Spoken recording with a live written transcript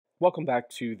Welcome back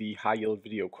to the High Yield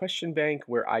Video Question Bank,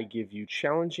 where I give you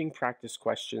challenging practice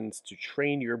questions to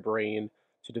train your brain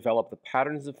to develop the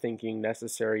patterns of thinking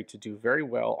necessary to do very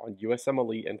well on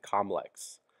USMLE and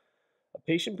COMLEX. A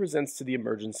patient presents to the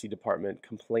emergency department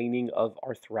complaining of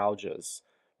arthralgias.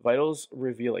 Vitals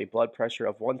reveal a blood pressure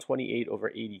of 128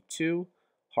 over 82,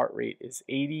 heart rate is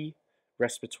 80,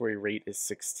 respiratory rate is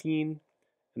 16,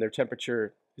 and their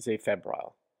temperature is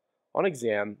afebrile. On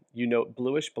exam, you note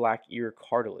bluish-black ear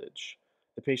cartilage.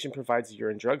 The patient provides a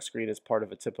urine drug screen as part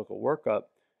of a typical workup,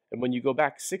 and when you go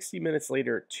back 60 minutes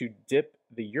later to dip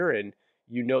the urine,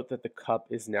 you note that the cup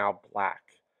is now black.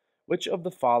 Which of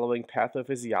the following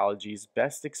pathophysiologies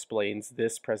best explains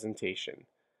this presentation?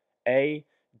 A.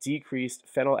 Decreased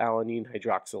phenylalanine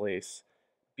hydroxylase.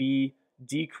 B.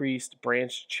 Decreased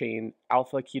branched chain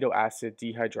alpha ketoacid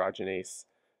dehydrogenase.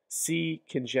 C.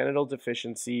 Congenital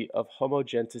deficiency of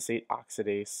homogentisate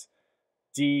oxidase.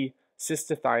 D.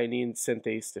 Cystathionine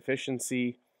synthase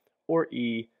deficiency. Or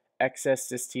E.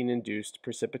 Excess cysteine-induced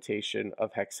precipitation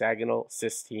of hexagonal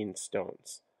cysteine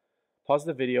stones. Pause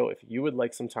the video if you would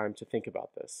like some time to think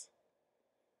about this.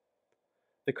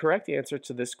 The correct answer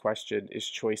to this question is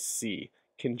choice C,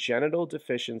 congenital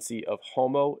deficiency of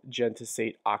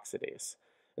homogentisate oxidase.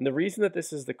 And the reason that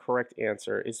this is the correct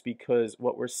answer is because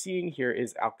what we're seeing here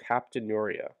is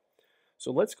alkaptonuria. So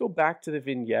let's go back to the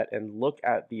vignette and look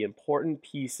at the important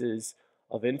pieces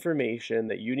of information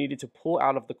that you needed to pull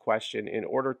out of the question in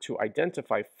order to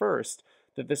identify first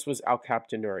that this was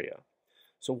alkaptonuria.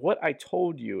 So what I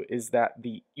told you is that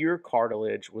the ear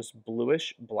cartilage was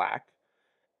bluish black,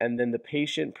 and then the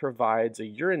patient provides a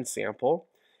urine sample,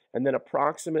 and then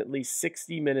approximately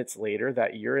 60 minutes later,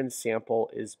 that urine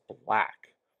sample is black.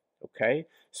 Okay,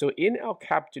 so in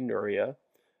alkaptonuria,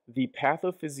 the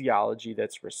pathophysiology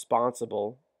that's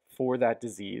responsible for that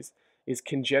disease is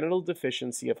congenital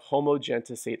deficiency of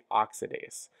homogentisate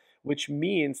oxidase, which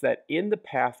means that in the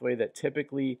pathway that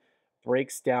typically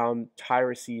breaks down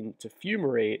tyrosine to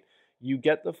fumarate, you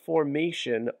get the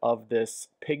formation of this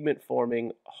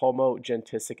pigment-forming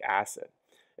homogentisic acid.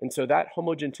 And so that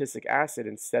homogentisic acid,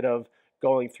 instead of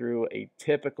going through a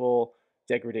typical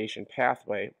degradation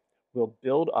pathway, will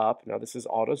build up. Now this is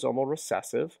autosomal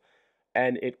recessive,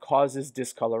 and it causes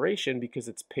discoloration because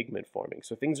it's pigment forming.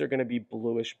 So things are going to be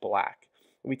bluish black.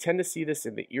 And we tend to see this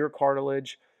in the ear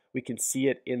cartilage, we can see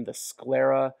it in the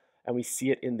sclera, and we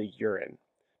see it in the urine.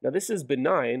 Now this is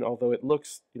benign, although it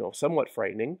looks, somewhat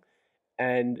frightening,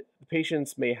 and the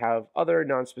patients may have other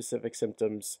nonspecific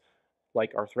symptoms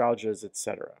like arthralgias,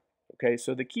 etc. Okay,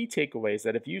 so the key takeaway is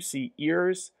that if you see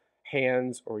ears,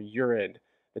 hands, or urine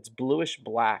that's bluish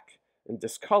black and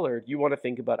discolored, you want to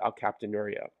think about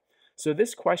alkaptonuria. So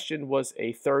this question was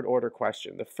a third order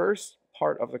question. The first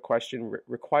part of the question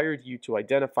required you to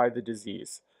identify the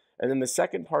disease, and then the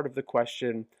second part of the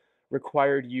question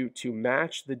required you to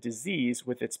match the disease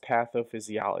with its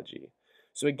pathophysiology.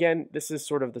 So again, this is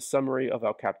sort of the summary of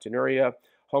alkaptonuria.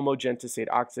 Homogentisate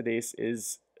oxidase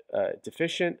is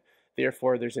deficient.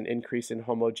 Therefore, there's an increase in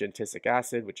homogentisic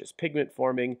acid, which is pigment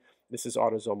forming. This is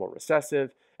autosomal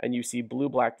recessive, and you see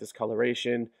blue-black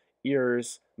discoloration,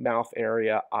 ears, mouth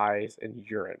area, eyes, and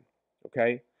urine.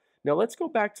 Okay? Now let's go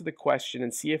back to the question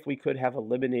and see if we could have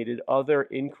eliminated other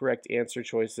incorrect answer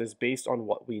choices based on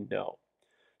what we know.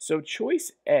 So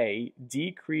choice A,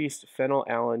 decreased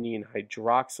phenylalanine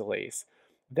hydroxylase,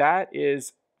 that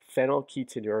is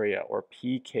phenylketonuria, or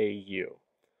PKU.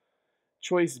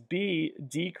 Choice B,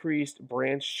 decreased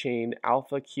branched chain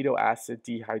alpha ketoacid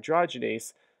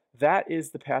dehydrogenase, that is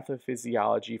the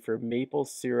pathophysiology for maple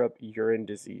syrup urine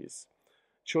disease.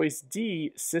 Choice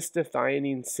D,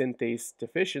 cystathionine synthase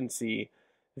deficiency,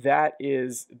 that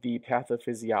is the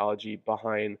pathophysiology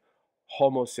behind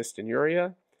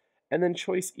homocystinuria. And then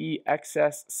choice E,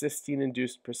 excess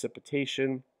cysteine-induced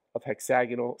precipitation of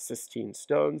hexagonal cysteine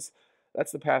stones,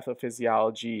 that's the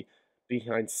pathophysiology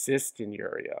behind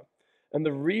cystinuria. And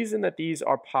the reason that these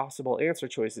are possible answer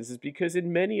choices is because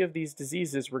in many of these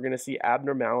diseases, we're going to see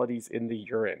abnormalities in the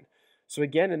urine. So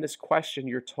again, in this question,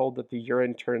 you're told that the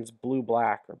urine turns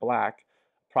blue-black or black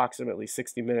approximately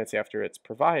 60 minutes after it's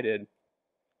provided.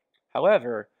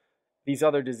 However, these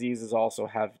other diseases also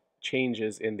have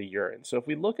changes in the urine. So if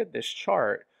we look at this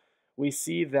chart, we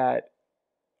see that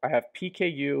I have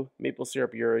PKU, maple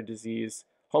syrup urine disease,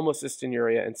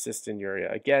 homocystinuria, and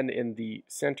cystinuria. Again, in the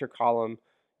center column,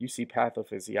 you see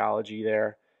pathophysiology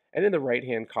there. And in the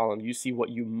right-hand column, you see what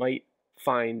you might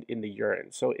find in the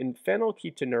urine. So in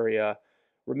phenylketonuria,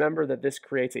 remember that this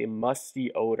creates a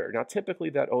musty odor. Now,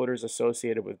 typically that odor is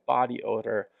associated with body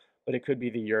odor, but it could be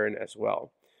the urine as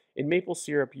well. In maple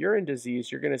syrup urine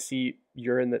disease, you're going to see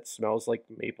urine that smells like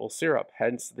maple syrup,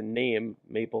 hence the name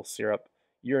maple syrup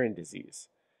urine disease.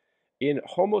 In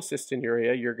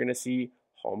homocystinuria, you're going to see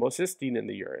homocysteine in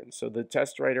the urine. So the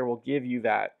test writer will give you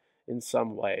that in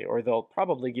some way, or they'll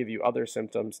probably give you other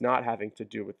symptoms not having to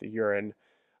do with the urine.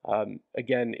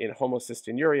 Again, in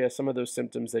homocystinuria, some of those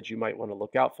symptoms that you might want to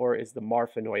look out for is the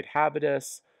marfanoid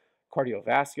habitus,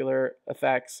 cardiovascular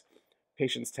effects.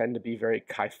 Patients tend to be very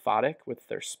kyphotic with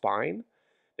their spine.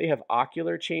 They have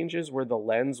ocular changes where the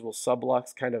lens will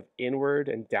sublux kind of inward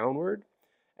and downward.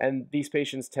 And these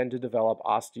patients tend to develop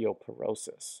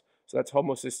osteoporosis. So that's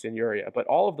homocystinuria. But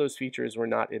all of those features were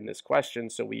not in this question,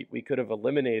 so we could have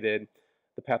eliminated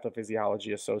the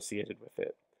pathophysiology associated with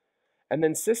it. And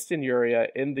then cystinuria,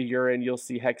 in the urine, you'll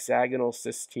see hexagonal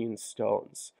cystine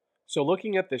stones. So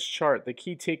looking at this chart, the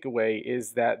key takeaway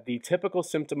is that the typical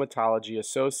symptomatology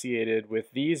associated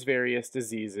with these various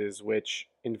diseases, which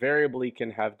invariably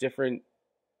can have different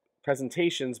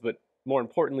presentations, but more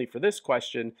importantly for this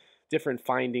question, different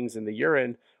findings in the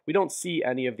urine, we don't see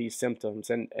any of these symptoms.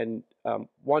 And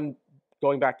one,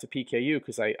 going back to PKU,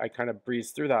 because I kind of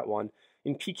breezed through that one,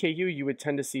 in PKU, you would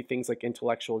tend to see things like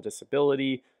intellectual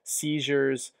disability,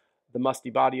 seizures, the musty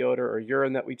body odor or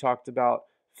urine that we talked about,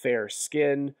 fair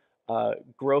skin,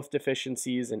 growth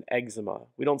deficiencies, and eczema.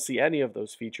 We don't see any of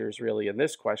those features really in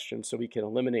this question, so we can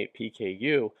eliminate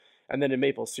PKU. And then in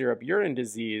maple syrup urine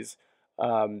disease,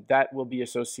 that will be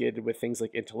associated with things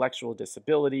like intellectual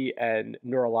disability and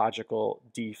neurological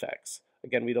defects.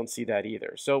 Again, we don't see that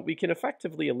either. So we can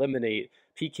effectively eliminate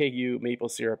PKU, maple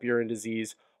syrup urine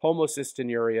disease,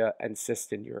 homocystinuria, and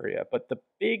cystinuria. But the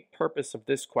big purpose of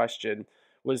this question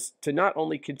was to not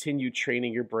only continue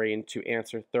training your brain to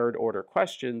answer third-order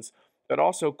questions, but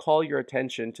also call your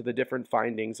attention to the different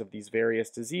findings of these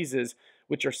various diseases,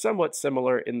 which are somewhat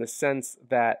similar in the sense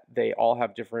that they all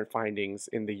have different findings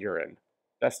in the urine.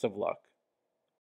 Best of luck.